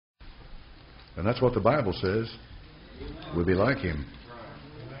And that's what the Bible says. We'll be like Him.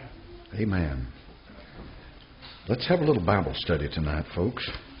 Amen. Let's have a little Bible study tonight, folks.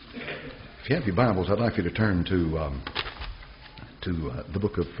 If you have your Bibles, I'd like you to turn to the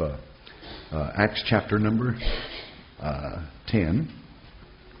book of Acts chapter number 10.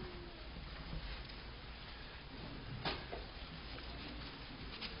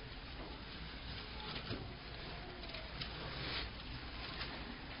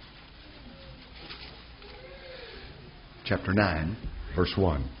 Chapter 9, verse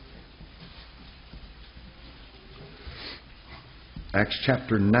 1. Acts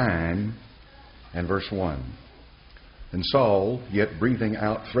chapter 9 and verse 1. And Saul, yet breathing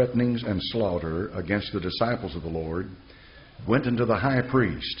out threatenings and slaughter against the disciples of the Lord, went unto the high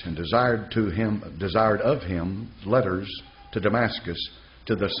priest and desired of him letters to Damascus,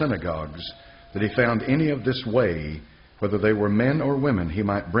 to the synagogues, that he found any of this way, whether they were men or women, he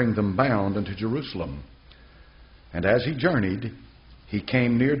might bring them bound unto Jerusalem. And as he journeyed, he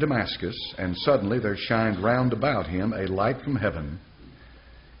came near Damascus, and suddenly there shined round about him a light from heaven.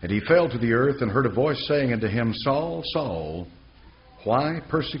 And he fell to the earth, and heard a voice saying unto him, Saul, Saul, why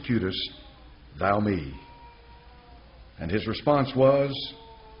persecutest thou me? And his response was,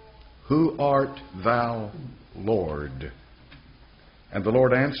 Who art thou, Lord? And the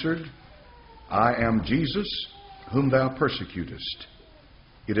Lord answered, I am Jesus, whom thou persecutest.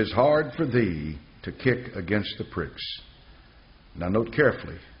 It is hard for thee to kick against the pricks. Now note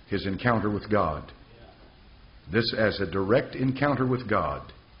carefully his encounter with God. This as a direct encounter with God.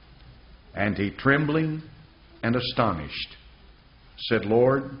 And he, trembling and astonished, said,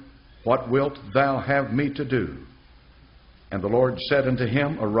 Lord, what wilt thou have me to do? And the Lord said unto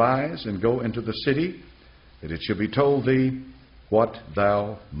him, Arise and go into the city, that it shall be told thee what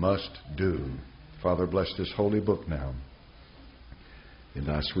thou must do. Father, bless this holy book now. In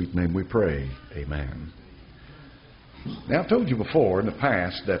thy sweet name we pray. Amen. Now, I've told you before in the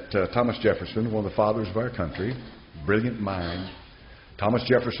past that Thomas Jefferson, one of the fathers of our country, brilliant mind. Thomas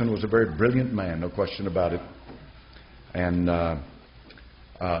Jefferson was a very brilliant man, no question about it. And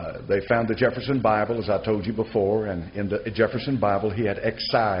they found the Jefferson Bible, as I told you before, and in the Jefferson Bible he had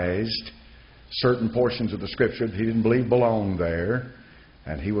excised certain portions of the Scripture that he didn't believe belonged there,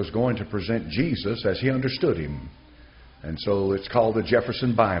 and he was going to present Jesus as he understood him. And so it's called the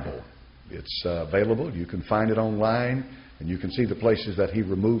Jefferson Bible. It's available. You can find it online, and you can see the places that he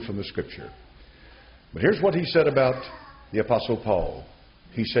removed from the Scripture. But here's what he said about the Apostle Paul.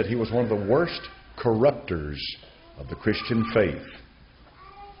 He said he was one of the worst corrupters of the Christian faith.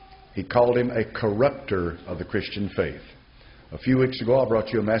 He called him a corrupter of the Christian faith. A few weeks ago, I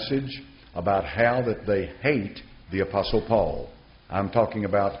brought you a message about how that they hate the Apostle Paul. I'm talking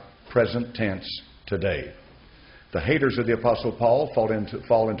about present tense today. The haters of the Apostle Paul fall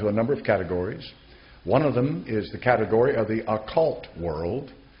into a number of categories. One of them is the category of the occult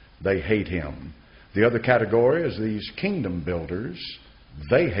world. They hate him. The other category is these kingdom builders.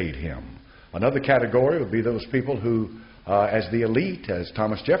 They hate him. Another category would be those people who, as the elite, as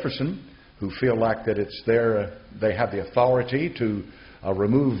Thomas Jefferson, who feel like that it's they have the authority to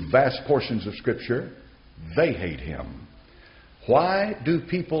remove vast portions of Scripture. They hate him. Why do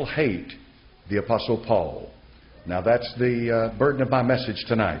people hate the Apostle Paul? Now that's the burden of my message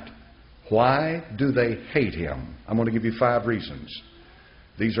tonight. Why do they hate him? I'm going to give you 5 reasons.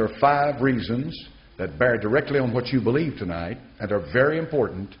 These are 5 reasons that bear directly on what you believe tonight and are very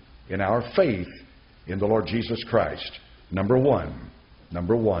important in our faith in the Lord Jesus Christ. Number one,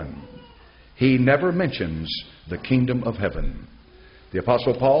 he never mentions the kingdom of heaven. The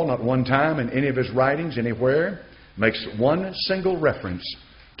Apostle Paul, not one time in any of his writings anywhere, makes one single reference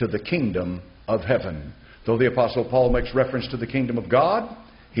to the kingdom of heaven. Though the Apostle Paul makes reference to the kingdom of God,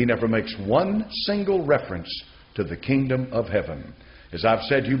 he never makes one single reference to the kingdom of heaven. As I've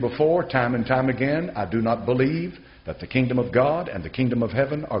said to you before, time and time again, I do not believe that the kingdom of God and the kingdom of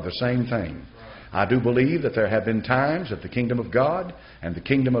heaven are the same thing. I do believe that there have been times that the kingdom of God and the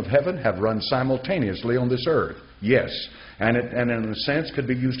kingdom of heaven have run simultaneously on this earth. Yes, and in a sense could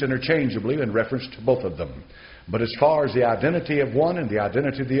be used interchangeably in reference to both of them. But as far as the identity of one and the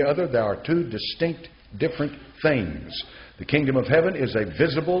identity of the other, there are 2 distinct different things. The kingdom of heaven is a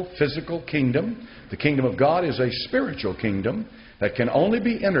visible, physical kingdom. The kingdom of God is a spiritual kingdom that can only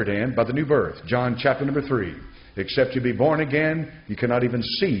be entered in by the new birth. John chapter number 3. Except you be born again, you cannot even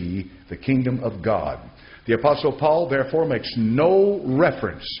see the kingdom of God. The Apostle Paul, therefore, makes no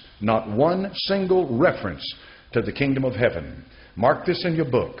reference, not one single reference, to the kingdom of heaven. Mark this in your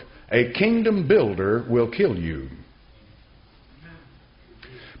book. A kingdom builder will kill you.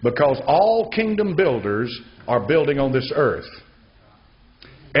 Because all kingdom builders are building on this earth.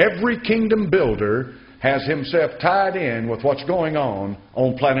 Every kingdom builder has himself tied in with what's going on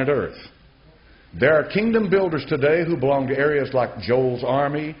planet Earth. There are kingdom builders today who belong to areas like Joel's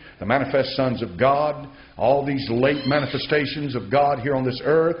army, the manifest sons of God, all these late manifestations of God here on this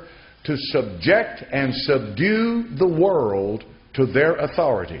earth, to subject and subdue the world to their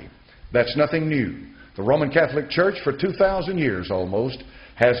authority. That's nothing new. The Roman Catholic Church for 2,000 years almost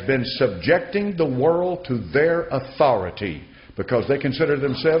has been subjecting the world to their authority because they consider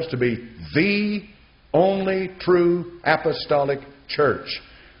themselves to be the only true apostolic church.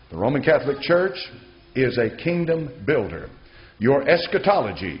 The Roman Catholic Church is a kingdom builder. Your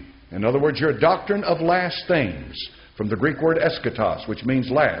eschatology, in other words, your doctrine of last things, from the Greek word eschatos, which means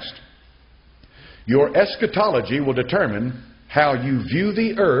last. Your eschatology will determine how you view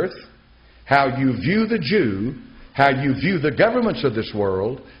the earth, how you view the Jew, how you view the governments of this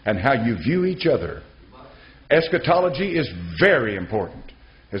world, and how you view each other. Eschatology is very important.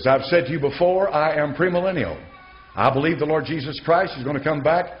 As I've said to you before, I am premillennial. I believe the Lord Jesus Christ is going to come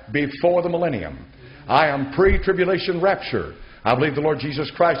back before the millennium. I am pre-tribulation rapture. I believe the Lord Jesus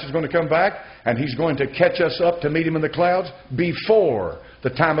Christ is going to come back and He's going to catch us up to meet Him in the clouds before the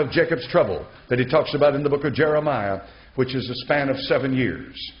time of Jacob's trouble that He talks about in the book of Jeremiah, which is a span of 7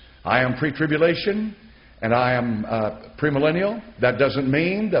 years. I am pre-tribulation and I am premillennial. That doesn't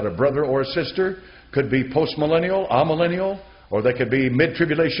mean that a brother or a sister could be postmillennial, amillennial, or they could be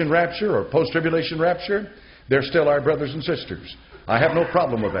mid-tribulation rapture or post-tribulation rapture. They're still our brothers and sisters. I have no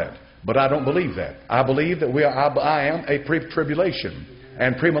problem with that. But I don't believe that. I believe that I am a pre-tribulation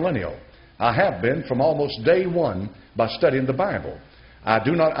and premillennial. I have been from almost day one by studying the Bible. I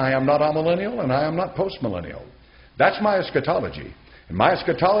am not amillennial and I am not postmillennial. That's my eschatology. And my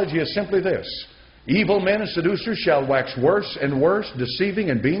eschatology is simply this. Evil men and seducers shall wax worse and worse, deceiving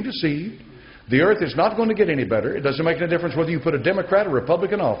and being deceived. The earth is not going to get any better. It doesn't make any difference whether you put a Democrat or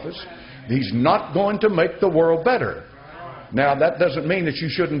Republican office. He's not going to make the world better. Now, that doesn't mean that you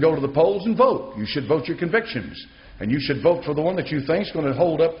shouldn't go to the polls and vote. You should vote your convictions. And you should vote for the one that you think is going to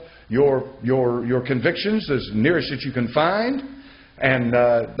hold up your convictions as nearest that you can find. And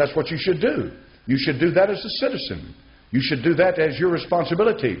that's what you should do. You should do that as a citizen. You should do that as your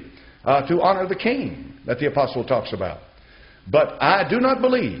responsibility to honor the king that the apostle talks about. But I do not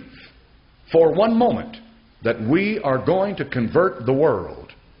believe for one moment that we are going to convert the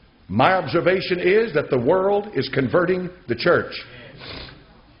world. My observation is that the world is converting the church.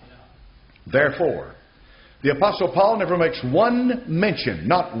 Therefore, the Apostle Paul never makes one mention,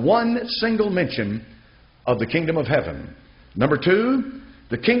 not one single mention, of the kingdom of heaven. Number two,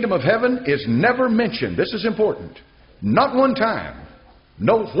 the kingdom of heaven is never mentioned. This is important. Not one time,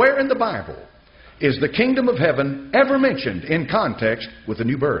 nowhere in the Bible, is the kingdom of heaven ever mentioned in context with the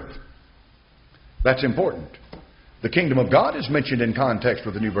new birth. That's important. The kingdom of God is mentioned in context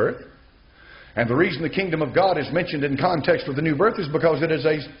with the new birth. And the reason the kingdom of God is mentioned in context with the new birth is because it is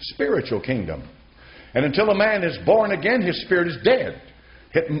a spiritual kingdom. And until a man is born again, his spirit is dead.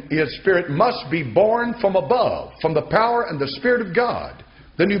 His spirit must be born from above, from the power and the Spirit of God,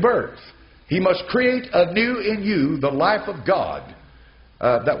 the new birth. He must create anew in you the life of God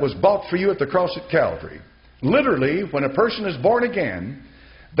that was bought for you at the cross at Calvary. Literally, when a person is born again,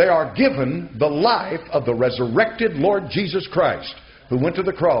 they are given the life of the resurrected Lord Jesus Christ, who went to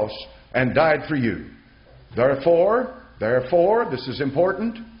the cross and died for you. Therefore, this is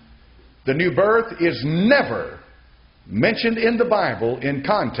important, the new birth is never mentioned in the Bible in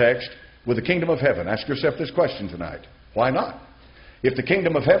context with the kingdom of heaven. Ask yourself this question tonight. Why not? If the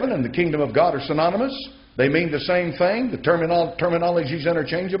kingdom of heaven and the kingdom of God are synonymous, they mean the same thing, the terminology is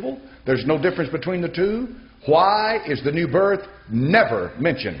interchangeable, there's no difference between the two, why is the new birth never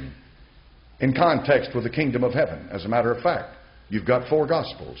mentioned in context with the kingdom of heaven? As a matter of fact, you've got 4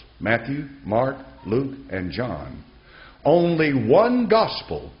 Gospels, Matthew, Mark, Luke, and John. Only one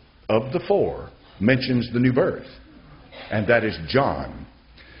Gospel of the 4 mentions the new birth, and that is John.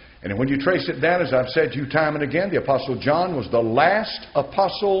 And when you trace it down, as I've said to you time and again, the Apostle John was the last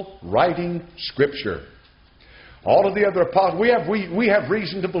apostle writing Scripture. All of the other apostles, we have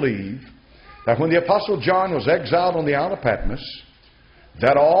reason to believe that when the Apostle John was exiled on the Isle of Patmos,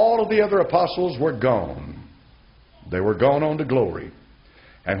 that all of the other apostles were gone. They were gone on to glory.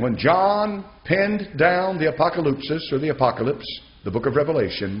 And when John penned down the Apocalypsis, or the Apocalypse, the book of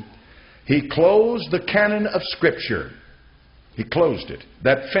Revelation, he closed the canon of Scripture. He closed it.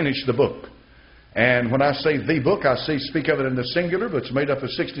 That finished the book. And when I say the book, I speak of it in the singular, but it's made up of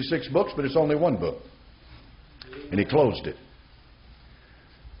 66 books, but it's only one book. And he closed it.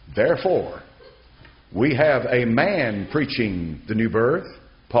 Therefore, we have a man preaching the new birth,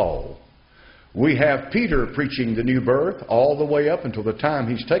 Paul. We have Peter preaching the new birth all the way up until the time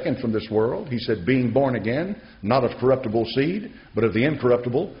he's taken from this world. He said, being born again, not of corruptible seed, but of the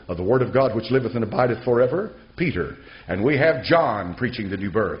incorruptible, of the Word of God which liveth and abideth forever, Peter. And we have John preaching the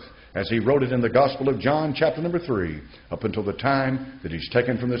new birth, as he wrote it in the Gospel of John, chapter number 3, up until the time that he's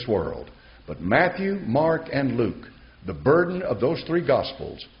taken from this world. But Matthew, Mark, and Luke, the burden of those three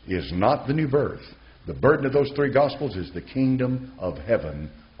Gospels is not the new birth. The burden of those three Gospels is the kingdom of heaven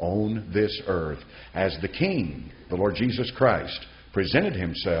on this earth. As the King, the Lord Jesus Christ presented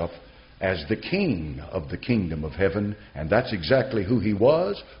himself as the King of the kingdom of heaven, and that's exactly who he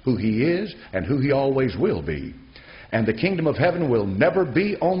was, who he is, and who he always will be. And the kingdom of heaven will never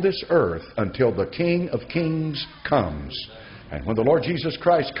be on this earth until the King of kings comes. And when the Lord Jesus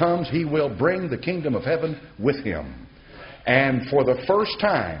Christ comes, he will bring the kingdom of heaven with him. And for the first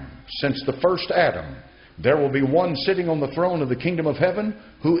time since the first Adam, there will be one sitting on the throne of the kingdom of heaven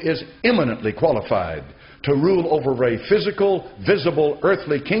who is eminently qualified to rule over a physical, visible,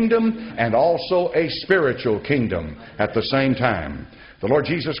 earthly kingdom and also a spiritual kingdom at the same time. The Lord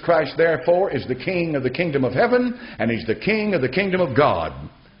Jesus Christ, therefore, is the King of the kingdom of heaven, and he's the King of the kingdom of God,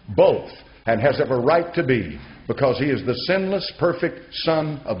 both, and has every right to be, because he is the sinless, perfect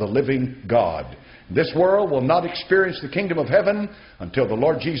Son of the living God. This world will not experience the kingdom of heaven until the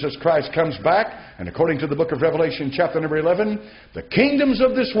Lord Jesus Christ comes back. And according to the book of Revelation, chapter number 11, the kingdoms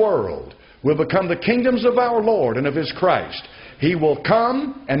of this world will become the kingdoms of our Lord and of his Christ. He will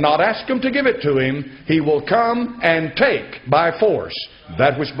come and not ask them to give it to him. He will come and take by force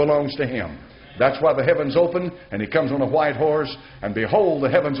that which belongs to him. That's why the heavens open, and he comes on a white horse, and behold, the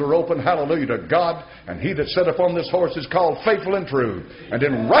heavens are open, hallelujah to God, and he that sat upon this horse is called faithful and true, and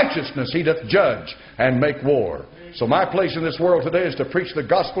in righteousness he doth judge and make war. So my place in this world today is to preach the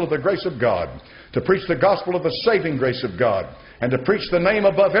gospel of the grace of God, to preach the gospel of the saving grace of God, and to preach the name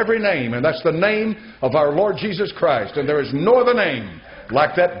above every name, and that's the name of our Lord Jesus Christ, and there is no other name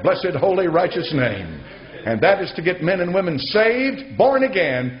like that blessed, holy, righteous name. And that is to get men and women saved, born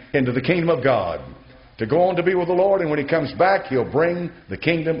again, into the kingdom of God, to go on to be with the Lord, and when he comes back, he'll bring the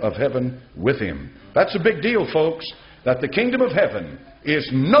kingdom of heaven with him. That's a big deal, folks, that the kingdom of heaven is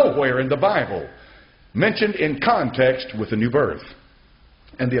nowhere in the Bible mentioned in context with the new birth.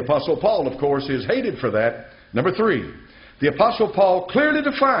 And the Apostle Paul, of course, is hated for that. Number 3, the Apostle Paul clearly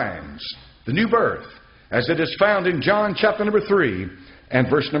defines the new birth as it is found in John chapter number 3 and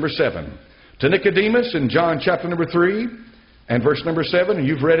verse number 7. To Nicodemus in John chapter number 3 and verse number 7, and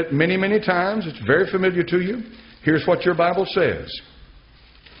you've read it many, many times. It's very familiar to you. Here's what your Bible says.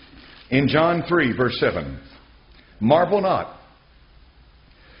 In John 3, verse 7, marvel not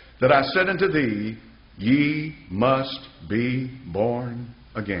that I said unto thee, ye must be born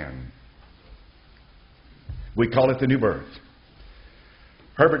again. We call it the new birth.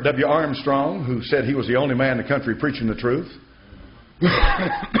 Herbert W. Armstrong, who said he was the only man in the country preaching the truth,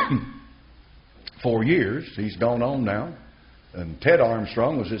 4 years, he's gone on now. And Ted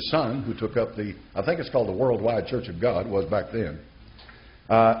Armstrong was his son who took up I think it's called the Worldwide Church of God, was back then.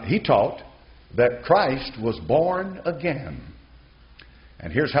 He taught that Christ was born again.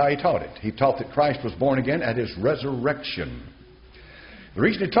 And here's how he taught it. He taught that Christ was born again at his resurrection. The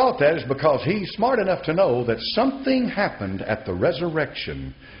reason he taught that is because he's smart enough to know that something happened at the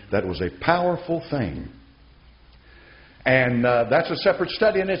resurrection that was a powerful thing. And that's a separate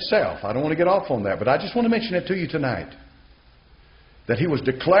study in itself. I don't want to get off on that, but I just want to mention it to you tonight. That he was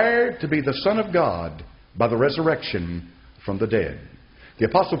declared to be the Son of God by the resurrection from the dead. The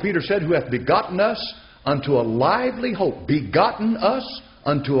Apostle Peter said, who hath begotten us unto a lively hope. Begotten us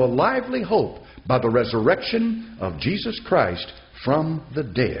unto a lively hope by the resurrection of Jesus Christ from the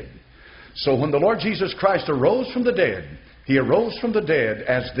dead. So when the Lord Jesus Christ arose from the dead, he arose from the dead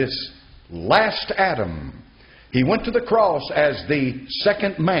as this last Adam. He went to the cross as the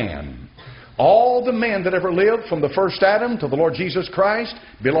second man. All the men that ever lived from the first Adam to the Lord Jesus Christ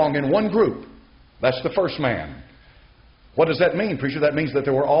belong in one group. That's the first man. What does that mean, preacher? That means that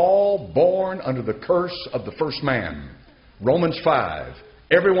they were all born under the curse of the first man. Romans 5.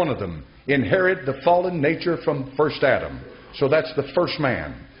 Every one of them inherit the fallen nature from first Adam. So that's the first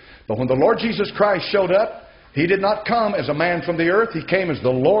man. But when the Lord Jesus Christ showed up, he did not come as a man from the earth. He came as the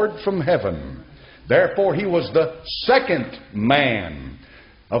Lord from heaven. Therefore, he was the second man.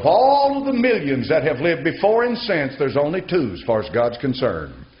 Of all of the millions that have lived before and since, there's only two as far as God's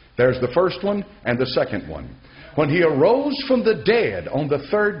concerned. There's the first one and the second one. When he arose from the dead on the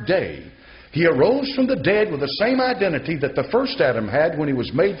third day, he arose from the dead with the same identity that the first Adam had when he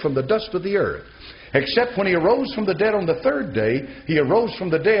was made from the dust of the earth. Except when he arose from the dead on the third day, he arose from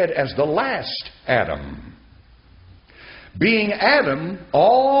the dead as the last Adam. Being Adam,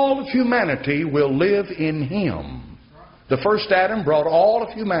 all of humanity will live in him. The first Adam brought all of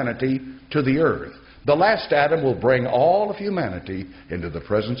humanity to the earth. The last Adam will bring all of humanity into the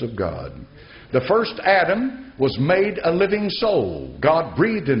presence of God. The first Adam was made a living soul. God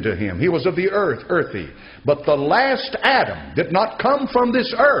breathed into him. He was of the earth, earthy. But the last Adam did not come from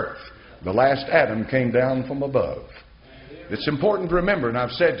this earth. The last Adam came down from above. It's important to remember, and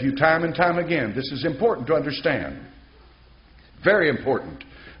I've said to you time and time again, this is important to understand. Very important.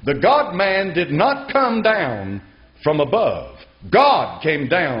 The God-man did not come down from above. God came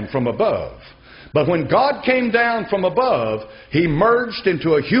down from above. But when God came down from above, He merged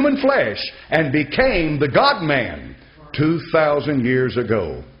into a human flesh and became the God-man 2,000 years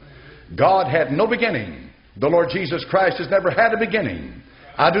ago. God had no beginning. The Lord Jesus Christ has never had a beginning.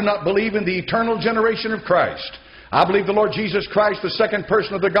 I do not believe in the eternal generation of Christ. I believe the Lord Jesus Christ, the second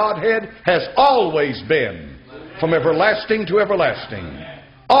person of the Godhead, has always been from everlasting to everlasting.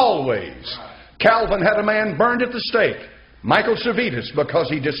 Always. Calvin had a man burned at the stake, Michael Servetus, because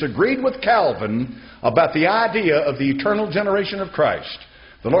he disagreed with Calvin about the idea of the eternal generation of Christ.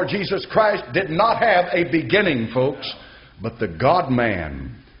 The Lord Jesus Christ did not have a beginning, folks, but the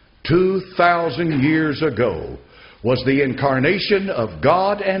God-man 2,000 years ago was the incarnation of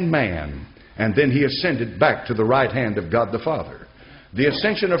God and man, and then He ascended back to the right hand of God the Father. The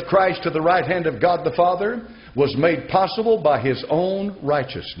ascension of Christ to the right hand of God the Father was made possible by His own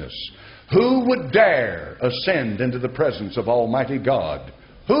righteousness. Who would dare ascend into the presence of Almighty God?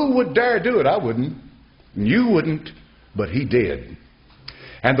 Who would dare do it? I wouldn't. You wouldn't. But He did.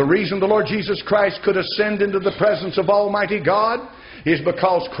 And the reason the Lord Jesus Christ could ascend into the presence of Almighty God is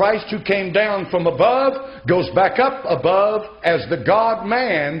because Christ, who came down from above, goes back up above as the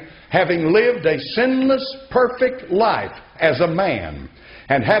God-man, having lived a sinless, perfect life as a man,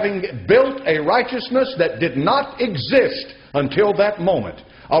 and having built a righteousness that did not exist until that moment.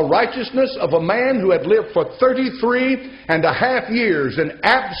 A righteousness of a man who had lived for 33 and a half years in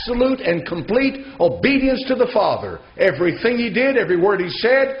absolute and complete obedience to the Father. Everything he did, every word he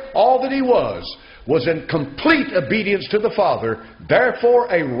said, all that he was in complete obedience to the Father. Therefore,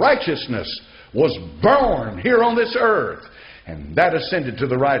 a righteousness was born here on this earth. And that ascended to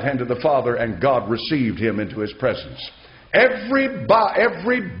the right hand of the Father, and God received him into His presence. Every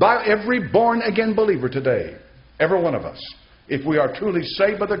born-again believer today, every one of us, if we are truly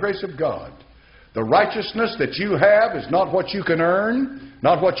saved by the grace of God, the righteousness that you have is not what you can earn,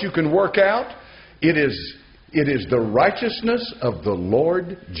 not what you can work out. It is the righteousness of the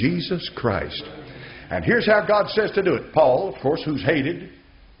Lord Jesus Christ. And here's how God says to do it. Paul, of course, who's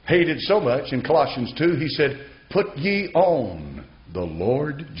hated so much, in Colossians 2, he said, "Put ye on the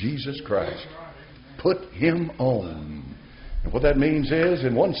Lord Jesus Christ." Put Him on. And what that means is,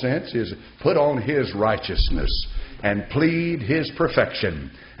 in one sense, is put on His righteousness and plead His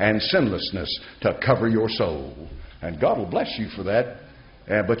perfection and sinlessness to cover your soul. And God will bless you for that.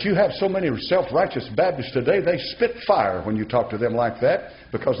 But you have so many self-righteous Baptists today, they spit fire when you talk to them like that,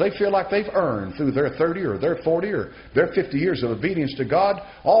 because they feel like they've earned through their 30 or their 40 or their 50 years of obedience to God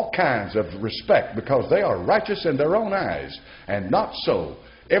all kinds of respect, because they are righteous in their own eyes. And not so.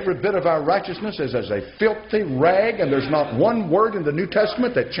 Every bit of our righteousness is as a filthy rag, and there's not one word in the New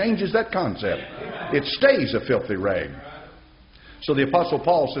Testament that changes that concept. It stays a filthy rag. So the Apostle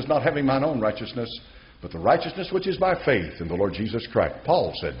Paul says, "Not having mine own righteousness, but the righteousness which is by faith in the Lord Jesus Christ."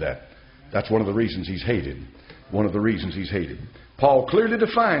 Paul said that. That's one of the reasons he's hated. One of the reasons he's hated. Paul clearly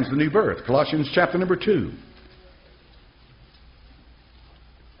defines the new birth. Colossians chapter number 2.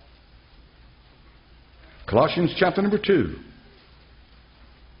 Colossians chapter number 2.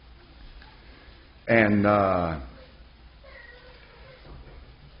 And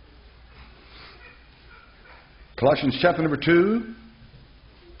Colossians chapter number 2,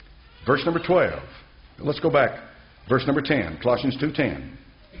 verse number 12. Let's go back. Verse number 10. Colossians 2:10.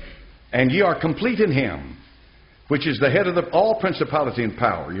 "And ye are complete in Him, which is the head of all principality and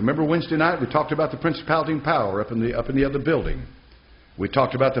power." You remember Wednesday night we talked about the principality and power up in the other building. We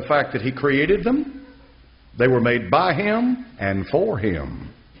talked about the fact that He created them. They were made by Him and for Him.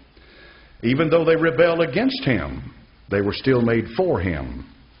 Even though they rebelled against Him, they were still made for Him.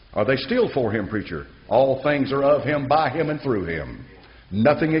 Are they still for Him, preacher? All things are of Him, by Him, and through Him.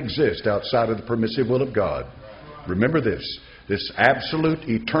 Nothing exists outside of the permissive will of God. Remember this. This absolute,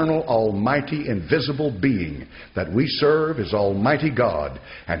 eternal, almighty, invisible being that we serve is Almighty God.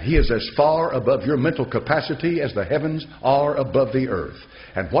 And He is as far above your mental capacity as the heavens are above the earth.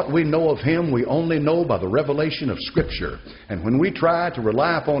 And what we know of Him, we only know by the revelation of Scripture. And when we try to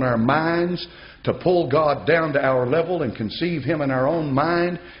rely upon our minds to pull God down to our level and conceive Him in our own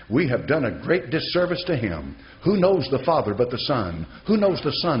mind, we have done a great disservice to Him. Who knows the Father but the Son? Who knows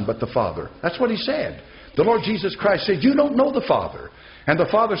the Son but the Father? That's what He said. The Lord Jesus Christ said, you don't know the Father. And the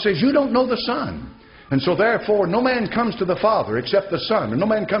Father says, you don't know the Son. And so therefore, no man comes to the Father except the Son. And no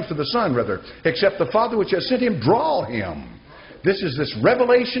man comes to the Son, rather, except the Father which has sent Him draw him. This is this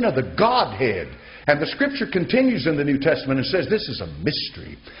revelation of the Godhead. And the Scripture continues in the New Testament and says this is a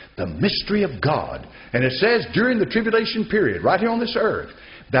mystery. The mystery of God. And it says during the tribulation period, right here on this earth,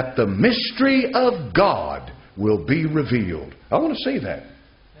 that the mystery of God will be revealed. I want to see that.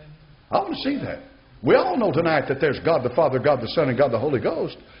 I want to see that. We all know tonight that there's God the Father, God the Son, and God the Holy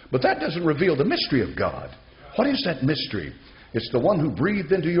Ghost. But that doesn't reveal the mystery of God. What is that mystery? It's the one who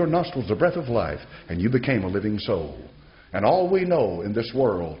breathed into your nostrils the breath of life, and you became a living soul. And all we know in this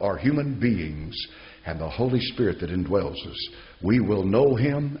world are human beings and the Holy Spirit that indwells us. We will know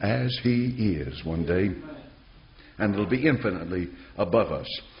Him as He is one day, and it'll be infinitely above us.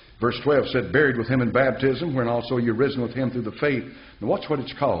 Verse 12 said, buried with Him in baptism, wherein also you're risen with Him through the faith. Now watch what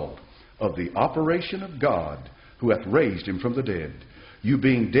it's called. Of the operation of God, who hath raised Him from the dead. You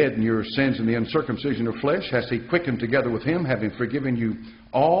being dead in your sins and the uncircumcision of flesh, hath He quickened together with Him, having forgiven you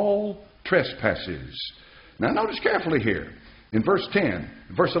all trespasses. Now notice carefully here, in verse 10,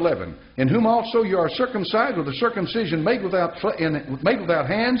 verse 11, in whom also you are circumcised with a circumcision made without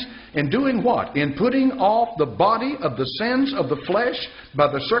hands, in doing what? In putting off the body of the sins of the flesh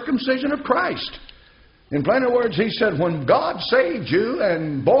by the circumcision of Christ. In plainer words, He said, when God saved you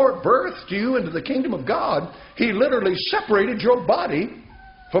and birthed you into the kingdom of God, He literally separated your body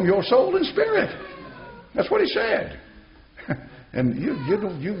from your soul and spirit. That's what He said. And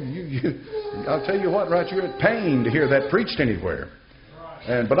I'll tell you what, right, you're at pain to hear that preached anywhere.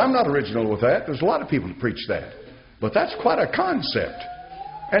 But I'm not original with that. There's a lot of people that preach that. But that's quite a concept.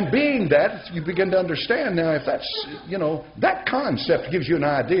 And being that, you begin to understand now, if that's, that concept gives you an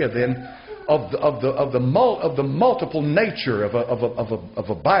idea then of the multiple nature of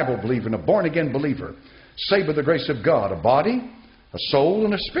a Bible believer and a born again believer, saved by the grace of God, a body, a soul,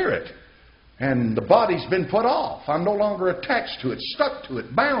 and a spirit. And the body's been put off. I'm no longer attached to it, stuck to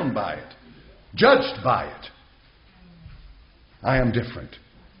it, bound by it, judged by it. I am different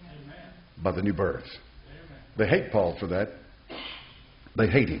by the new birth. They hate Paul for that. They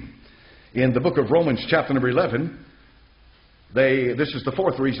hate him. In the book of Romans, chapter number 11, this is the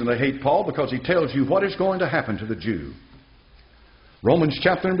fourth reason they hate Paul, because he tells you what is going to happen to the Jew. Romans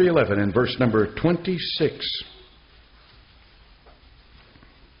chapter number 11 and verse number 26.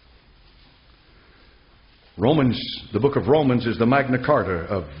 The book of Romans is the Magna Carta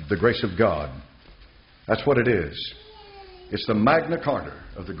of the grace of God. That's what it is. It's the Magna Carta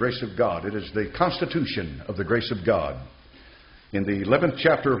of the grace of God. It is the constitution of the grace of God. In the 11th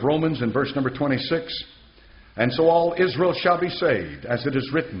chapter of Romans, in verse number 26, and so all Israel shall be saved, as it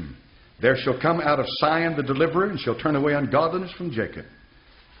is written, there shall come out of Zion the deliverer, and shall turn away ungodliness from Jacob.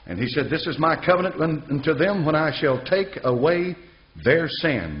 And he said, this is my covenant unto them, when I shall take away their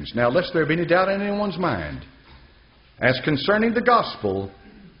sins. Now, lest there be any doubt in anyone's mind, as concerning the gospel,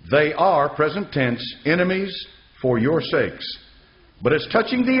 they are, present tense, enemies for your sakes. But as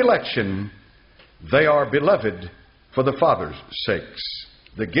touching the election, they are beloved for the Father's sakes.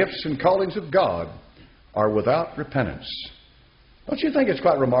 The gifts and callings of God are without repentance. Don't you think it's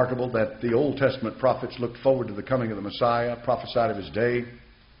quite remarkable that the Old Testament prophets looked forward to the coming of the Messiah, prophesied of His day?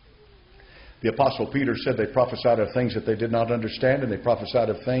 The Apostle Peter said they prophesied of things that they did not understand, and they prophesied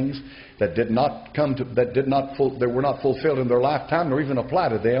of things that were not fulfilled in their lifetime, nor even apply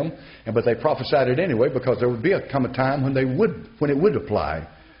to them. But they prophesied it anyway, because there would come a time when it would apply,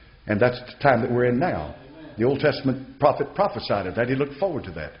 and that's the time that we're in now. The Old Testament prophet prophesied of that. He looked forward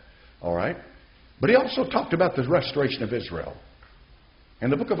to that. All right, but he also talked about the restoration of Israel. In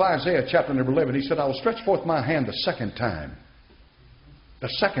the book of Isaiah, chapter number 11, he said, "I will stretch forth my hand the second time." The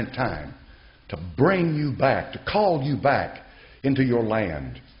second time. To bring you back, to call you back into your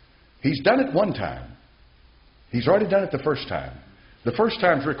land. He's done it one time. He's already done it the first time. The first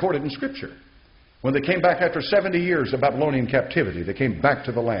time is recorded in Scripture. When they came back after 70 years of Babylonian captivity, they came back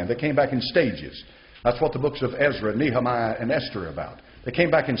to the land. They came back in stages. That's what the books of Ezra, Nehemiah, and Esther are about. They came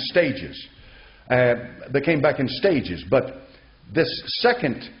back in stages. But this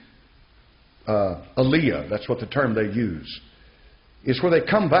second Aliyah, that's what the term they use, is where they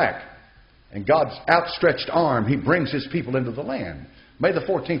come back. And God's outstretched arm, He brings His people into the land. May the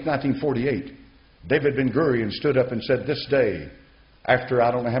 14th, 1948, David Ben-Gurion stood up and said, this day, after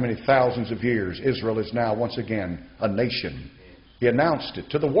I don't know how many thousands of years, Israel is now once again a nation. He announced it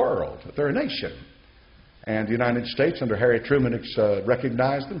to the world that they're a nation. And the United States, under Harry Truman,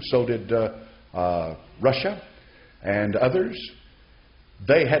 recognized them. So did Russia and others.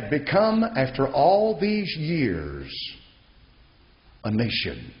 They had become, after all these years, a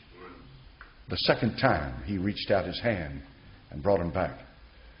nation. The second time He reached out His hand and brought them back.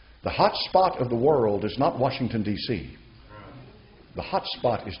 The hot spot of the world is not Washington, D.C. The hot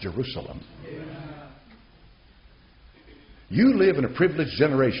spot is Jerusalem. You live in a privileged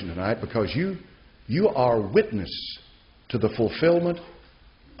generation tonight because you are witness to the fulfillment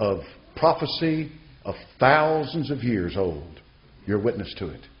of prophecy of thousands of years old. You're witness to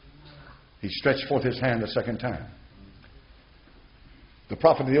it. He stretched forth His hand the second time. The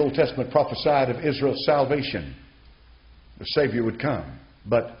prophet of the Old Testament prophesied of Israel's salvation. The Savior would come.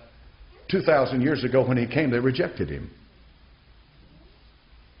 But 2,000 years ago when He came, they rejected Him.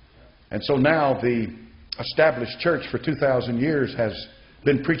 And so now the established church for 2,000 years has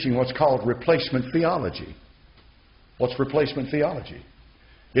been preaching what's called replacement theology. What's replacement theology?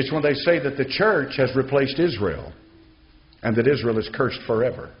 It's when they say that the church has replaced Israel and that Israel is cursed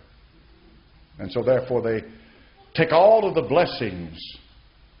forever. And so therefore they take all of the blessings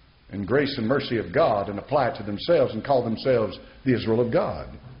and grace and mercy of God and apply it to themselves and call themselves the Israel of God.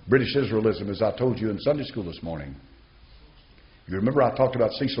 British Israelism, as I told you in Sunday school this morning. You remember I talked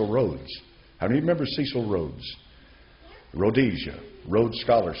about Cecil Rhodes. How many remember Cecil Rhodes? Rhodesia, Rhodes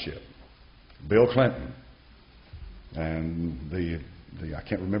Scholarship, Bill Clinton, and the I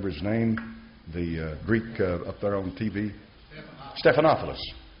can't remember his name, the Greek up there on TV, Stephanopoulos,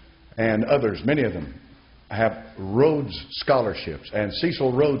 and others, many of them have Rhodes Scholarships. And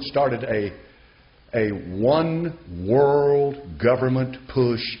Cecil Rhodes started a one world government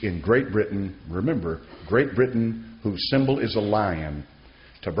push in Great Britain. Remember, Great Britain, whose symbol is a lion,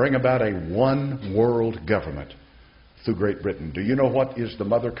 to bring about a one world government through Great Britain. Do you know what is the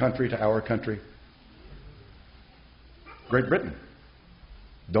mother country to our country? Great Britain.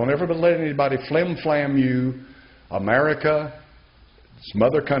 Don't ever let anybody flim-flam you. America, its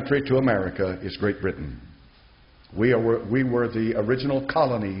mother country to America is Great Britain. We were the original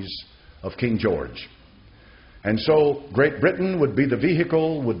colonies of King George. And so Great Britain would be the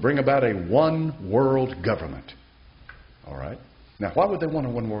vehicle, would bring about a one world government. All right? Now, why would they want a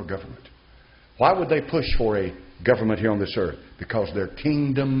one world government? Why would they push for a government here on this earth? Because they're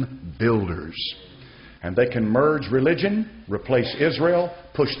kingdom builders. And they can merge religion, replace Israel,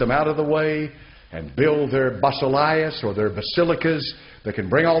 push them out of the way, and build their basileus or their basilicas. They can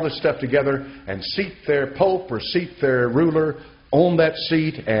bring all this stuff together and seat their pope or seat their ruler on that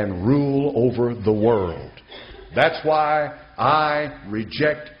seat and rule over the world. That's why I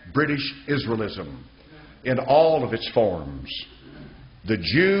reject British Israelism in all of its forms. The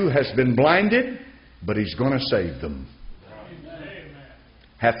Jew has been blinded, but He's going to save them.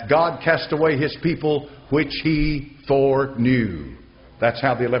 Hath God cast away His people which He foreknew? That's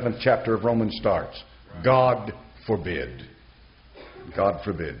how the 11th chapter of Romans starts. God forbid. God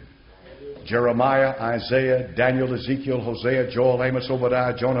forbid. Jeremiah, Isaiah, Daniel, Ezekiel, Hosea, Joel, Amos,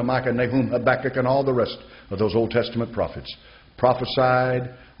 Obadiah, Jonah, Micah, Nahum, Habakkuk, and all the rest of those Old Testament prophets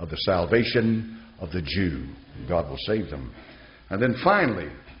prophesied of the salvation of the Jew. God will save them. And then finally,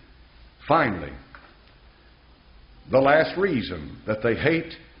 the last reason that they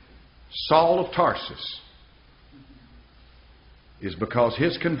hate Saul of Tarsus is because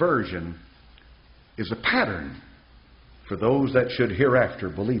his conversion is a pattern for those that should hereafter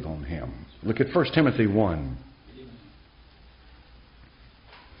believe on him. Look at 1 Timothy 1.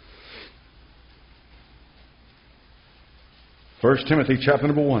 First Timothy chapter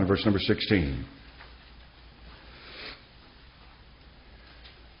number 1, verse number 16.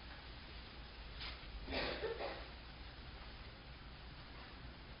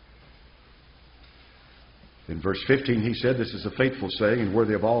 In verse 15 he said, "This is a faithful saying and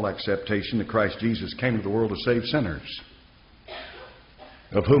worthy of all acceptation, that Christ Jesus came to the world to save sinners,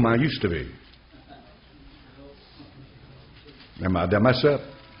 of whom I used to be." Did I mess up?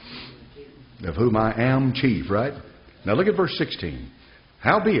 Of whom I am chief, right? Now look at verse 16.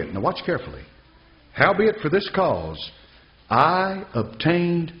 Howbeit, now watch carefully. Howbeit for this cause I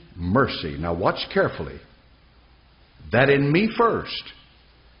obtained mercy. Now watch carefully. That in me first,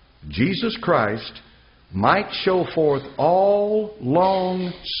 Jesus Christ might show forth all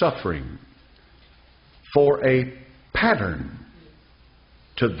long suffering for a pattern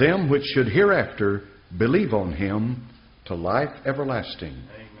to them which should hereafter believe on him to life everlasting.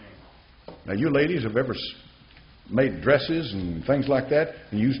 Amen. Now, you ladies have ever made dresses and things like that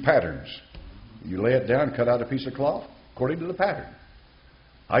and used patterns. You lay it down, cut out a piece of cloth according to the pattern.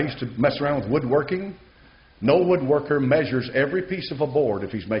 I used to mess around with woodworking. No woodworker measures every piece of a board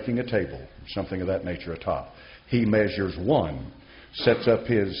if he's making a table, something of that nature atop. He measures one, sets up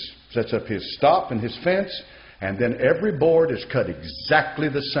his stop and his fence, and then every board is cut exactly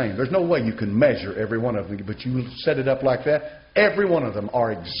the same. There's no way you can measure every one of them, but you set it up like that. Every one of them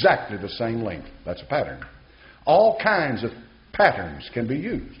are exactly the same length. That's a pattern. All kinds of patterns can be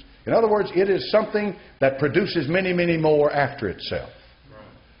used. In other words, it is something that produces many, many more after itself.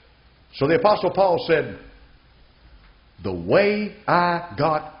 So the Apostle Paul said, the way I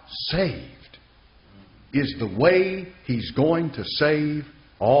got saved is the way He's going to save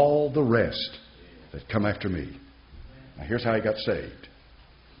all the rest that come after me. Now here's how he got saved.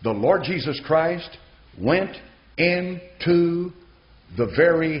 The Lord Jesus Christ went into the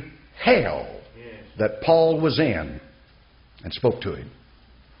very hell that Paul was in and spoke to him.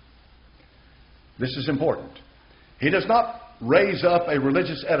 This is important. He does not raise up a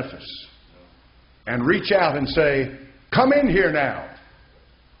religious edifice and reach out and say, come in here now.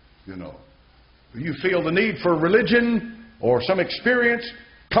 You know, you feel the need for religion or some experience,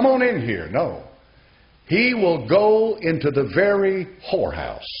 come on in here. No. He will go into the very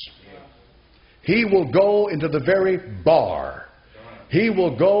whorehouse. He will go into the very bar. He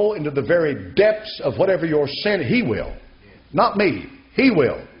will go into the very depths of whatever your sin. He will. Not me. He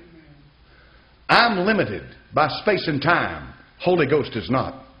will. I'm limited by space and time. Holy Ghost is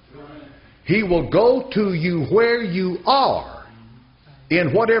not. He will go to you where you are,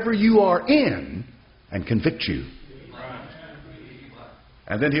 in whatever you are in, and convict you.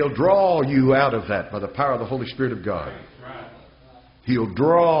 And then He'll draw you out of that by the power of the Holy Spirit of God. He'll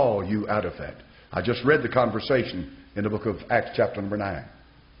draw you out of that. I just read the conversation in the book of Acts chapter number 9.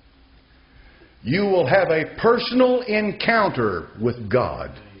 You will have a personal encounter with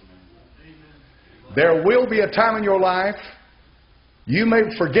God. There will be a time in your life, you may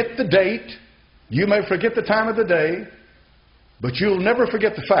forget the date, you may forget the time of the day, but you'll never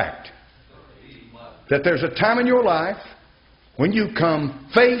forget the fact that there's a time in your life when you come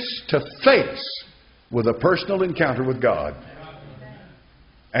face to face with a personal encounter with God.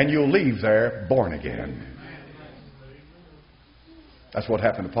 And you'll leave there born again. That's what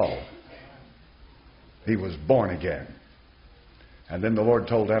happened to Paul. He was born again. And then the Lord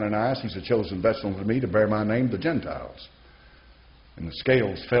told Ananias, he's a chosen vessel unto me to bear my name to the Gentiles. And the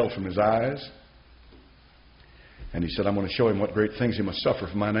scales fell from his eyes. And he said, I'm going to show him what great things he must suffer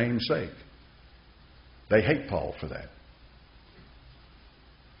for my name's sake. They hate Paul for that.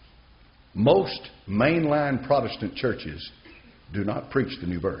 Most mainline Protestant churches do not preach the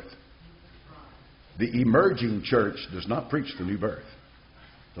new birth. The emerging church does not preach the new birth.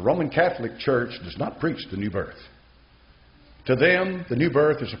 The Roman Catholic Church does not preach the new birth. To them, the new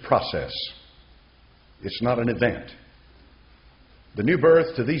birth is a process. It's not an event. The new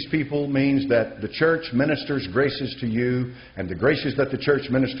birth to these people means that the church ministers graces to you, and the graces that the church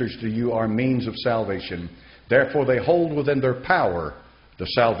ministers to you are means of salvation. Therefore, they hold within their power the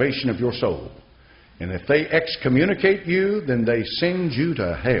salvation of your soul. And if they excommunicate you, then they send you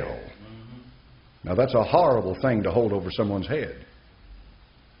to hell. Now, that's a horrible thing to hold over someone's head.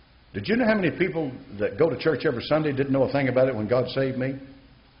 Did you know how many people that go to church every Sunday didn't know a thing about it when God saved me?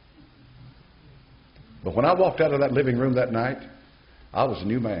 But when I walked out of that living room that night, I was a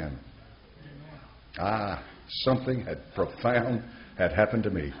new man. Something profound had happened to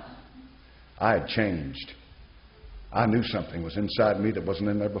me. I had changed. I knew something was inside me that wasn't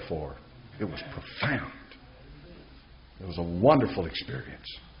in there before. It was profound. It was a wonderful experience.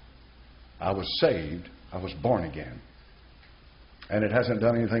 I was saved. I was born again. And it hasn't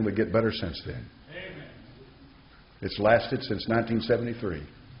done anything but get better since then. Amen. It's lasted since 1973.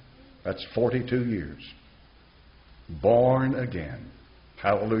 That's 42 years. Born again.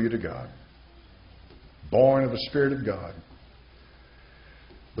 Hallelujah to God. Born of the Spirit of God.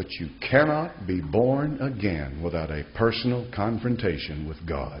 But you cannot be born again without a personal confrontation with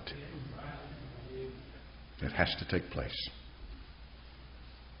God. It has to take place.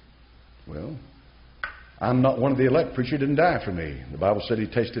 Well, I'm not one of the elect. Preacher didn't die for me. The Bible said He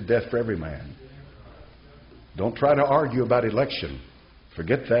tasted death for every man. Don't try to argue about election.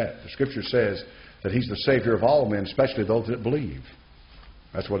 Forget that. The Scripture says that He's the Savior of all men, especially those that believe.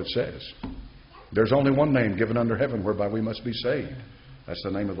 That's what it says. There's only one name given under heaven whereby we must be saved. That's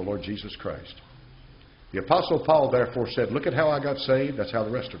the name of the Lord Jesus Christ. The Apostle Paul therefore said, look at how I got saved. That's how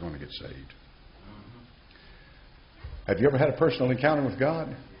the rest are going to get saved. Have you ever had a personal encounter with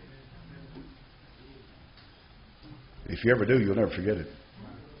God? If you ever do, you'll never forget it.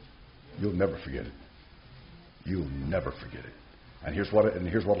 You'll never forget it. You'll never forget it. And here's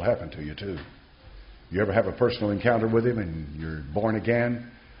what will happen to you too. You ever have a personal encounter with Him and you're born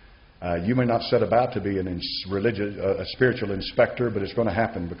again? You may not set about to be a spiritual inspector, but it's going to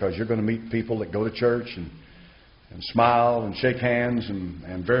happen because you're going to meet people that go to church and smile and shake hands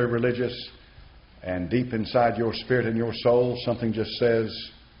and very religious. And deep inside your spirit and your soul, something just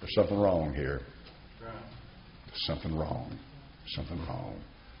says, there's something wrong here. There's something wrong. Something wrong.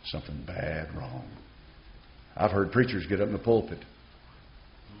 Something bad wrong. I've heard preachers get up in the pulpit,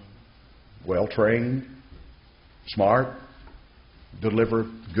 well trained, smart, deliver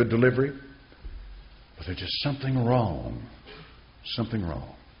good delivery, but there's just something wrong. Something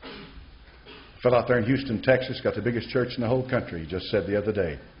wrong. A fellow out there in Houston, Texas, got the biggest church in the whole country. He just said the other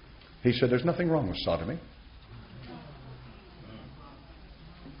day, he said, there's nothing wrong with sodomy.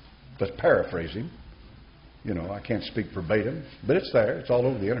 That's paraphrasing. You know, I can't speak verbatim, but it's there. It's all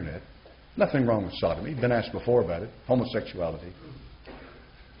over the internet. Nothing wrong with sodomy. Been asked before about it. Homosexuality.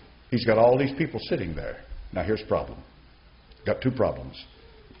 He's got all these people sitting there. Now here's the problem. Got two problems.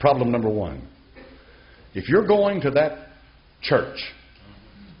 Problem number one. If you're going to that church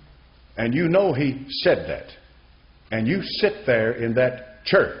and you know he said that and you sit there in that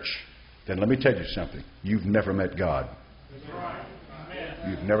church, then let me tell you something. You've never met God.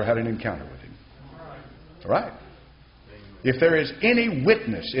 You've never had an encounter with Him. All right? If there is any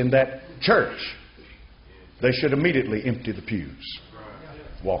witness in that church, they should immediately empty the pews.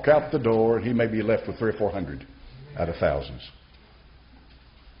 Walk out the door, and he may be left with 300 or 400 out of thousands.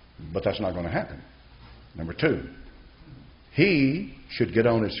 But that's not going to happen. Number two, he should get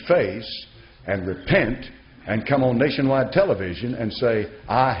on his face and repent and come on nationwide television and say,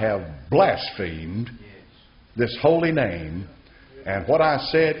 I have blasphemed this holy name, and what I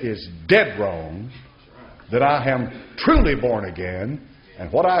said is dead wrong, that I am truly born again,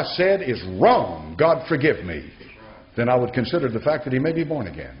 and what I said is wrong. God forgive me. Then I would consider the fact that he may be born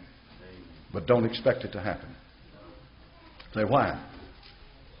again. But don't expect it to happen. Say, why?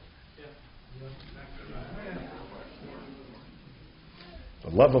 The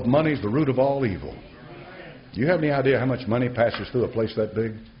love of money is the root of all evil. Do you have any idea how much money passes through a place that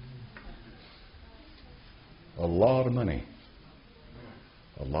big? A lot of money.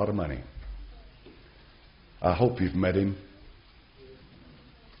 A lot of money. I hope you've met him.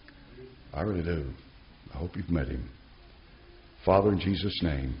 I really do. I hope you've met him. Father, in Jesus'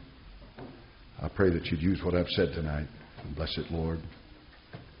 name, I pray that you'd use what I've said tonight. And bless it, Lord.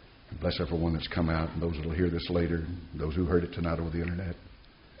 And bless everyone that's come out and those that will hear this later, those who heard it tonight over the internet.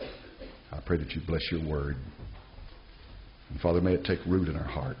 I pray that you bless your word. And Father, may it take root in our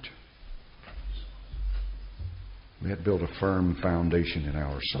heart. May it build a firm foundation in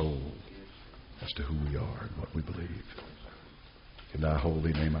our soul as to who we are and what we believe. In thy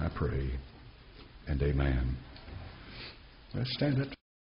holy name I pray, and amen. Let's stand up.